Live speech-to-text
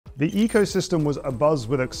The ecosystem was abuzz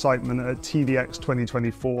with excitement at TDX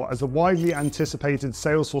 2024 as the widely anticipated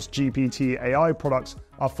Salesforce GPT AI products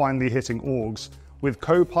are finally hitting orgs, with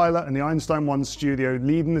Copilot and the Einstein 1 Studio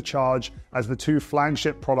leading the charge as the two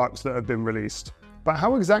flagship products that have been released. But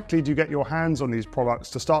how exactly do you get your hands on these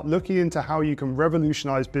products to start looking into how you can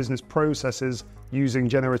revolutionize business processes using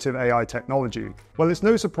generative AI technology? Well, it's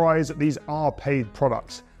no surprise that these are paid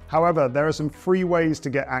products. However, there are some free ways to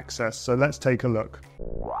get access, so let's take a look.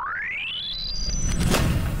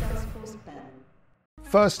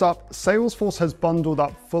 First up, Salesforce has bundled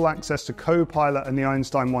up full access to Copilot and the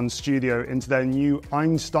Einstein 1 Studio into their new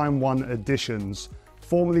Einstein 1 Editions,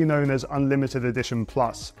 formerly known as Unlimited Edition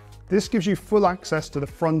Plus. This gives you full access to the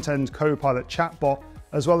front-end Copilot chatbot,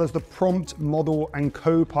 as well as the prompt, model, and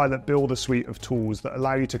Copilot builder suite of tools that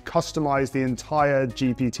allow you to customize the entire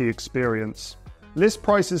GPT experience. List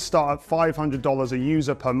prices start at $500 a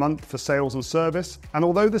user per month for sales and service, and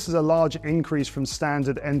although this is a large increase from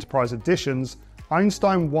standard enterprise editions,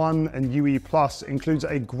 Einstein 1 and UE Plus includes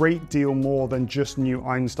a great deal more than just new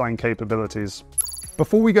Einstein capabilities.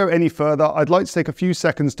 Before we go any further, I'd like to take a few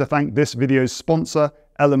seconds to thank this video's sponsor,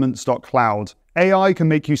 Elements.cloud. AI can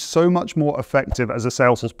make you so much more effective as a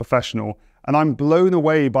Salesforce professional, and I'm blown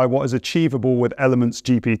away by what is achievable with Elements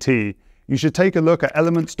GPT. You should take a look at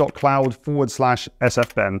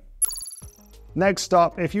elements.cloud/SFN. Next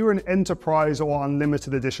up, if you're an enterprise or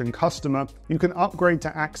unlimited edition customer, you can upgrade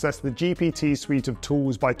to access the GPT suite of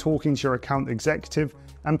tools by talking to your account executive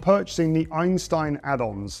and purchasing the Einstein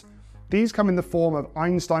add-ons. These come in the form of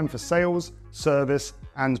Einstein for Sales, Service,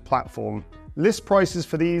 and Platform. List prices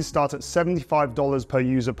for these start at $75 per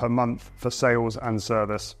user per month for sales and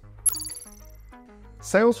service.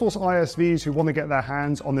 Salesforce ISVs who want to get their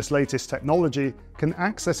hands on this latest technology can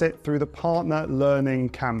access it through the Partner Learning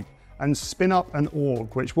Camp and spin up an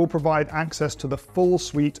org, which will provide access to the full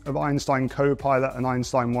suite of Einstein Copilot and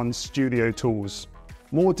Einstein 1 Studio tools.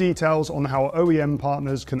 More details on how OEM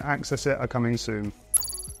partners can access it are coming soon.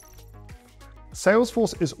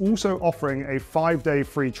 Salesforce is also offering a 5-day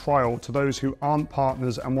free trial to those who aren't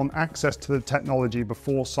partners and want access to the technology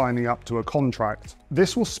before signing up to a contract.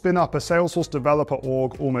 This will spin up a Salesforce developer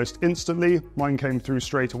org almost instantly, mine came through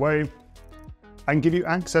straight away, and give you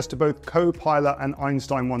access to both Copilot and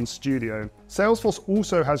Einstein 1 Studio. Salesforce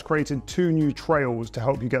also has created 2 new trails to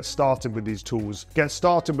help you get started with these tools. Get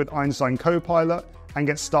started with Einstein Copilot and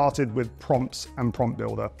get started with prompts and prompt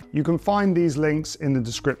builder. You can find these links in the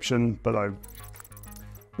description below.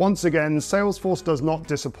 Once again, Salesforce does not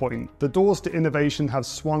disappoint. The doors to innovation have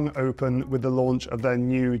swung open with the launch of their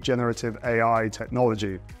new generative AI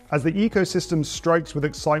technology. As the ecosystem strikes with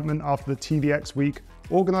excitement after the TDX week,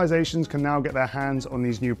 organizations can now get their hands on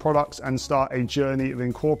these new products and start a journey of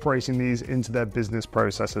incorporating these into their business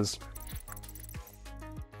processes.